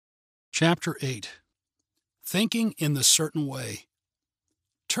Chapter 8. Thinking in the Certain Way.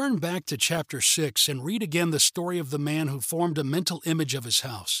 Turn back to Chapter 6 and read again the story of the man who formed a mental image of his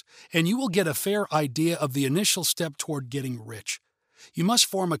house, and you will get a fair idea of the initial step toward getting rich. You must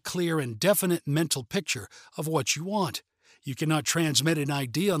form a clear and definite mental picture of what you want. You cannot transmit an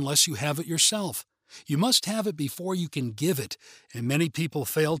idea unless you have it yourself. You must have it before you can give it, and many people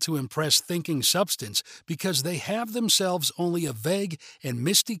fail to impress thinking substance because they have themselves only a vague and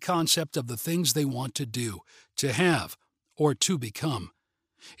misty concept of the things they want to do, to have, or to become.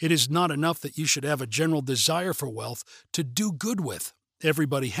 It is not enough that you should have a general desire for wealth to do good with.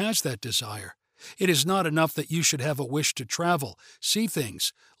 Everybody has that desire. It is not enough that you should have a wish to travel, see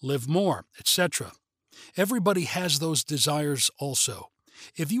things, live more, etc. Everybody has those desires also.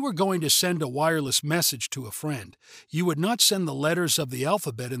 If you were going to send a wireless message to a friend, you would not send the letters of the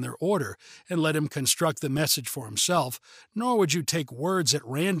alphabet in their order and let him construct the message for himself, nor would you take words at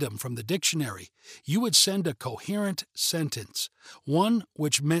random from the dictionary. You would send a coherent sentence, one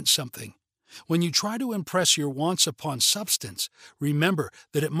which meant something. When you try to impress your wants upon substance, remember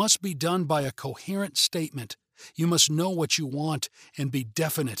that it must be done by a coherent statement. You must know what you want and be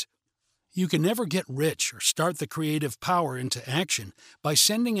definite. You can never get rich or start the creative power into action by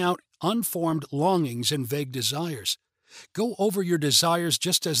sending out unformed longings and vague desires. Go over your desires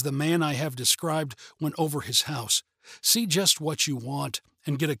just as the man I have described went over his house. See just what you want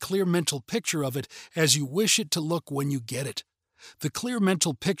and get a clear mental picture of it as you wish it to look when you get it. The clear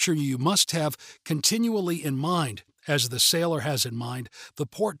mental picture you must have continually in mind, as the sailor has in mind the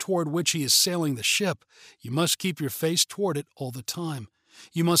port toward which he is sailing the ship. You must keep your face toward it all the time.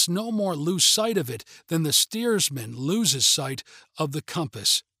 You must no more lose sight of it than the steersman loses sight of the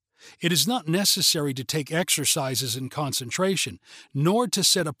compass. It is not necessary to take exercises in concentration, nor to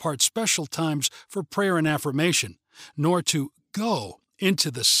set apart special times for prayer and affirmation, nor to go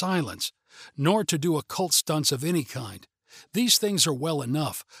into the silence, nor to do occult stunts of any kind. These things are well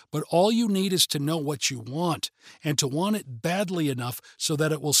enough, but all you need is to know what you want, and to want it badly enough so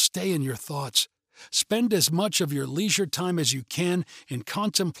that it will stay in your thoughts. Spend as much of your leisure time as you can in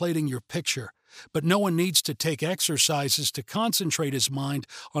contemplating your picture, but no one needs to take exercises to concentrate his mind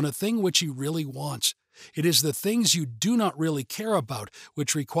on a thing which he really wants. It is the things you do not really care about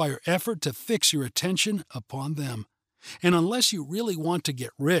which require effort to fix your attention upon them. And unless you really want to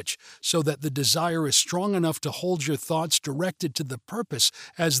get rich, so that the desire is strong enough to hold your thoughts directed to the purpose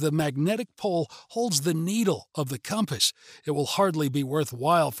as the magnetic pole holds the needle of the compass, it will hardly be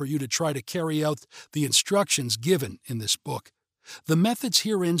worthwhile for you to try to carry out the instructions given in this book. The methods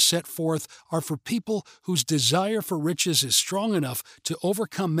herein set forth are for people whose desire for riches is strong enough to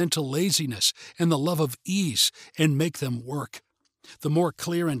overcome mental laziness and the love of ease and make them work. The more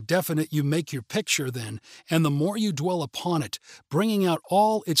clear and definite you make your picture, then, and the more you dwell upon it, bringing out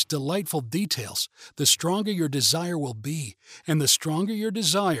all its delightful details, the stronger your desire will be, and the stronger your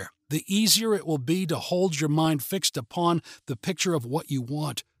desire, the easier it will be to hold your mind fixed upon the picture of what you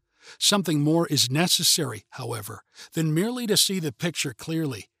want. Something more is necessary, however, than merely to see the picture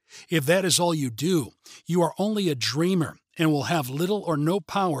clearly. If that is all you do, you are only a dreamer and will have little or no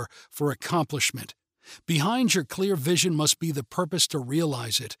power for accomplishment. Behind your clear vision must be the purpose to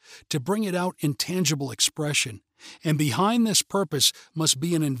realize it, to bring it out in tangible expression. And behind this purpose must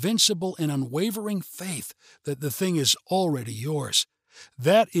be an invincible and unwavering faith that the thing is already yours,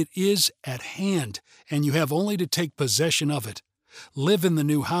 that it is at hand, and you have only to take possession of it. Live in the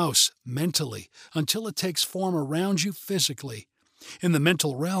new house, mentally, until it takes form around you physically. In the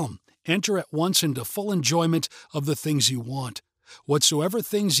mental realm, enter at once into full enjoyment of the things you want. Whatsoever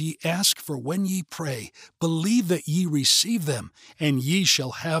things ye ask for when ye pray, believe that ye receive them, and ye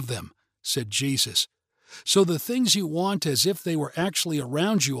shall have them, said Jesus. So the things you want as if they were actually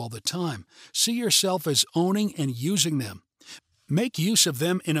around you all the time, see yourself as owning and using them. Make use of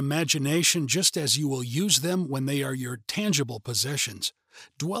them in imagination just as you will use them when they are your tangible possessions.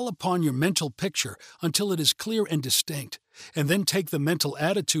 Dwell upon your mental picture until it is clear and distinct, and then take the mental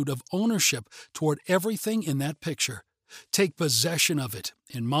attitude of ownership toward everything in that picture. Take possession of it,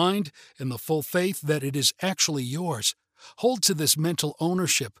 in mind, in the full faith that it is actually yours. Hold to this mental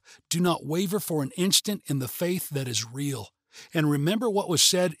ownership. Do not waver for an instant in the faith that is real. And remember what was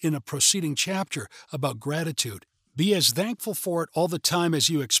said in a preceding chapter about gratitude. Be as thankful for it all the time as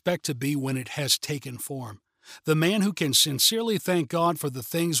you expect to be when it has taken form. The man who can sincerely thank God for the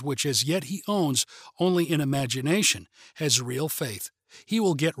things which as yet he owns only in imagination has real faith. He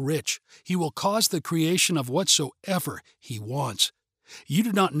will get rich. He will cause the creation of whatsoever he wants. You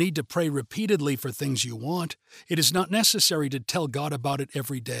do not need to pray repeatedly for things you want. It is not necessary to tell God about it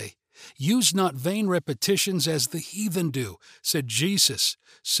every day. Use not vain repetitions as the heathen do, said Jesus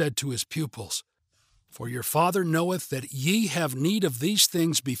said to his pupils. For your Father knoweth that ye have need of these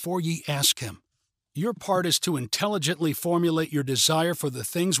things before ye ask him. Your part is to intelligently formulate your desire for the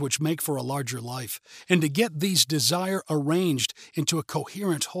things which make for a larger life, and to get these desire arranged into a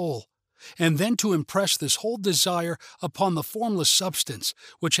coherent whole, and then to impress this whole desire upon the formless substance,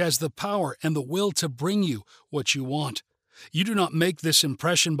 which has the power and the will to bring you what you want. You do not make this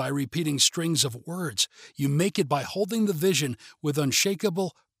impression by repeating strings of words. You make it by holding the vision with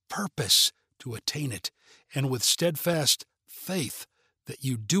unshakable purpose to attain it, and with steadfast faith that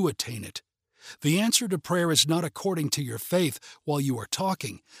you do attain it. The answer to prayer is not according to your faith while you are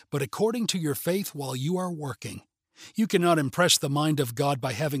talking, but according to your faith while you are working. You cannot impress the mind of God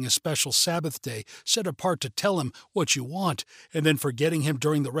by having a special Sabbath day set apart to tell him what you want, and then forgetting him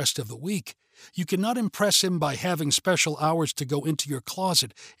during the rest of the week. You cannot impress him by having special hours to go into your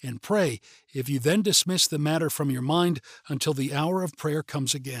closet and pray, if you then dismiss the matter from your mind until the hour of prayer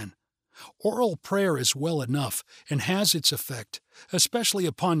comes again. Oral prayer is well enough and has its effect, especially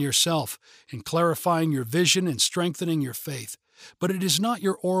upon yourself, in clarifying your vision and strengthening your faith. But it is not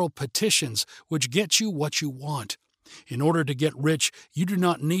your oral petitions which get you what you want. In order to get rich, you do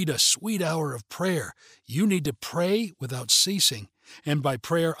not need a sweet hour of prayer. You need to pray without ceasing. And by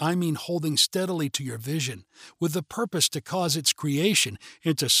prayer, I mean holding steadily to your vision, with the purpose to cause its creation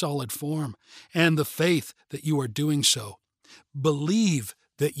into solid form, and the faith that you are doing so. Believe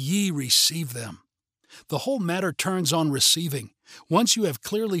that ye receive them. The whole matter turns on receiving. Once you have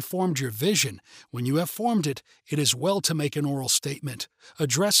clearly formed your vision, when you have formed it, it is well to make an oral statement,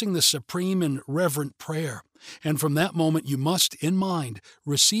 addressing the supreme and reverent prayer. And from that moment you must, in mind,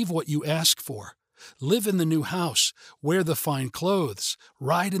 receive what you ask for. Live in the new house, wear the fine clothes,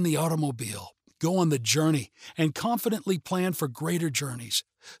 ride in the automobile, go on the journey, and confidently plan for greater journeys.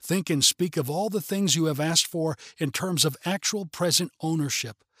 Think and speak of all the things you have asked for in terms of actual present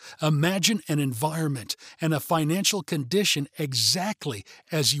ownership. Imagine an environment and a financial condition exactly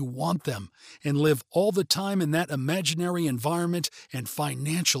as you want them, and live all the time in that imaginary environment and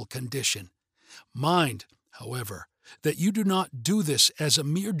financial condition. Mind, however, that you do not do this as a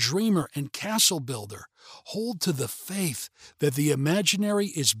mere dreamer and castle builder. Hold to the faith that the imaginary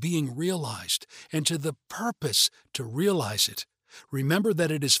is being realized, and to the purpose to realize it. Remember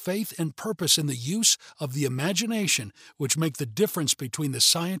that it is faith and purpose in the use of the imagination which make the difference between the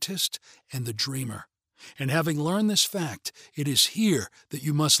scientist and the dreamer. And having learned this fact, it is here that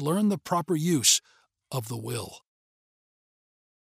you must learn the proper use of the will.